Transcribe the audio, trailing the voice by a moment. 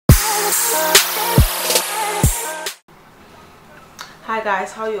Hi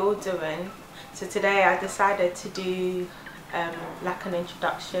guys, how you all doing? So today I decided to do like an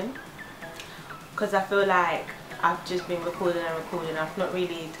introduction, because I feel like I've just been recording and recording. I've not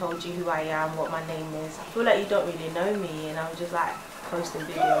really told you who I am, what my name is. I feel like you don't really know me, and I'm just like posting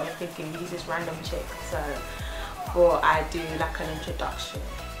video and you're thinking who's this random chick. So before I do like an introduction.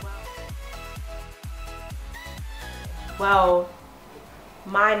 Well,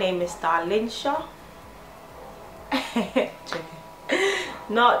 my name is Darliin.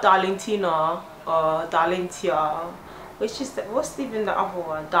 Not Darlene Tina or Darlene Tia, which is what's even the other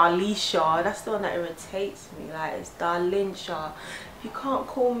one? Darlisha. That's the one that irritates me. Like, it's Darliin. If you can't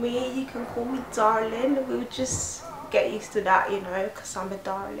call me, you can call me Darlin. We'll just get used to that, you know, because I'm a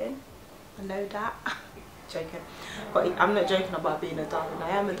darling. I know that. Joking, but I'm not joking about being a darling.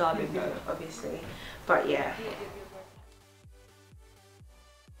 I am a darling though, obviously. But yeah,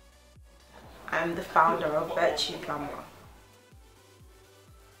 I'm the founder of Virtue Glamour.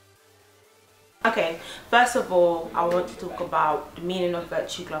 Okay, first of all, I want to talk about the meaning of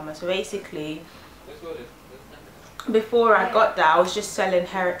Virtue Glamour. So basically, before I got there, I was just selling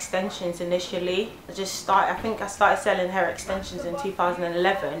hair extensions initially. I think I started selling hair extensions in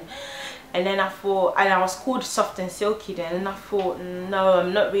 2011. And then I thought, and I was called Soft and Silky then, and I thought, no,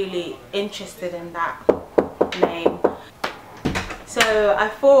 I'm not really interested in that name. So I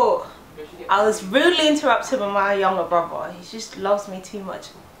thought, I was rudely interrupted by my younger brother. He just loves me too much,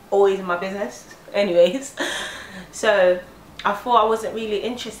 always in my business. Anyways, so I thought I wasn't really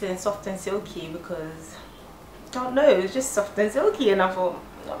interested in Soft and Silky because, I don't know, it was just Soft and Silky, and I thought,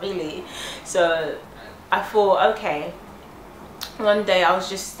 not really. So I thought, okay. One day I was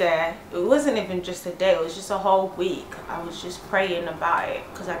just there. It wasn't even just a day, it was just a whole week. I was just praying about it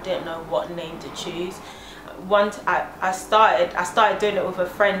because I didn't know what name to choose. Once I started doing it with a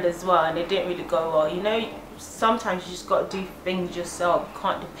friend as well, and it didn't really go well. You know, sometimes you just got to do things yourself. You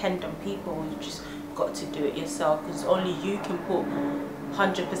can't depend on people. You just got to do it yourself, because only you can put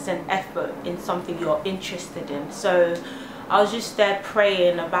 100% effort in something you're interested in. So I was just there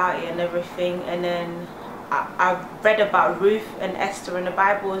praying about it and everything, and then I read about Ruth and Esther in the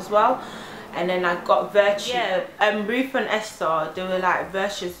Bible as well, and then I got Virtue. Yeah, Ruth and Esther, they were like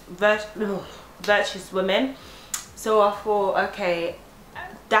virtuous women. So I thought, okay,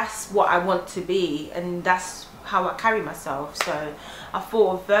 that's what I want to be, and that's how I carry myself. So I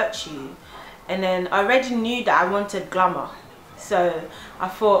thought of Virtue, and then I already knew that I wanted glamour. So I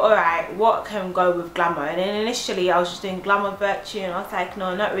thought, alright, what can go with glamour? And then initially I was just doing glamour, virtue, and I was like,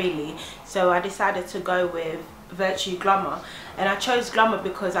 no, not really. So I decided to go with Virtue Glamour. And I chose glamour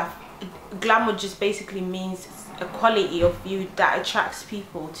because glamour just basically means a quality of you that attracts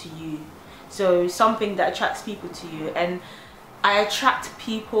people to you. So something that attracts people to you. And I attract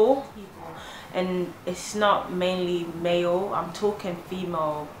people, and it's not mainly male, I'm talking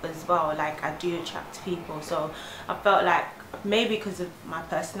female as well. Like, I do attract people. So I felt like, maybe because of my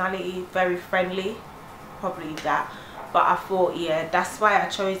personality, very friendly, probably that, but I thought, yeah, that's why I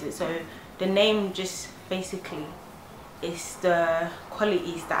chose it. So the name just basically is the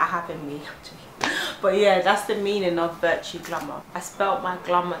qualities that I have in me. But yeah, that's the meaning of Virtue Glamour. I spelled my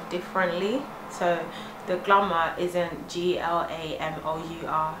glamour differently, so the glamour isn't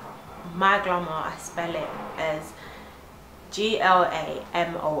G-L-A-M-O-U-R. My glamour, I spell it as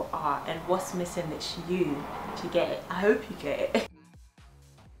G-L-A-M-O-R, and what's missing is you. Do you get it? I hope you get it.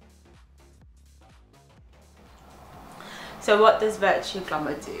 So what does Virtue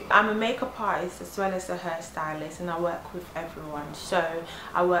Glamour do? I'm a makeup artist as well as a hairstylist, and I work with everyone. So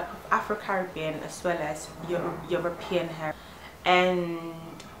I work with Afro-Caribbean as well as European hair, and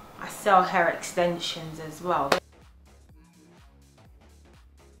I sell hair extensions as well.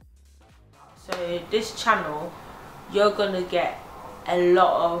 So this channel, you're gonna get a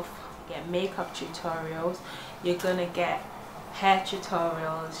lot of makeup tutorials, you're gonna get hair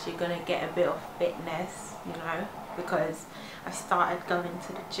tutorials, you're gonna get a bit of fitness, you know, because I started going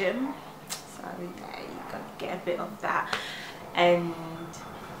to the gym, so yeah, you're gonna get a bit of that, and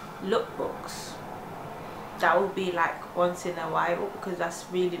lookbooks. That will be like once in a while, because that's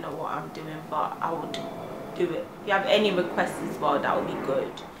really not what I'm doing, but I would do it. If you have any requests as well, that would be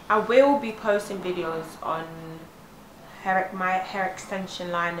good. I will be posting videos on my hair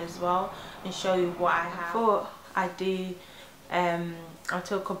extension line as well, and show you what I have. Before I do, I'll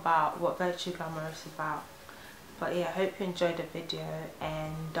talk about what Virtue Glamour is about. But yeah, I hope you enjoyed the video,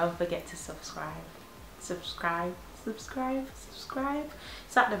 and don't forget to subscribe. Subscribe.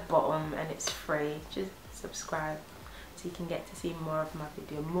 It's at the bottom and it's free. Just subscribe so you can get to see more of my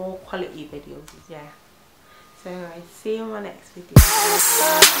video, more quality videos. Yeah. So anyway, see you in my next video.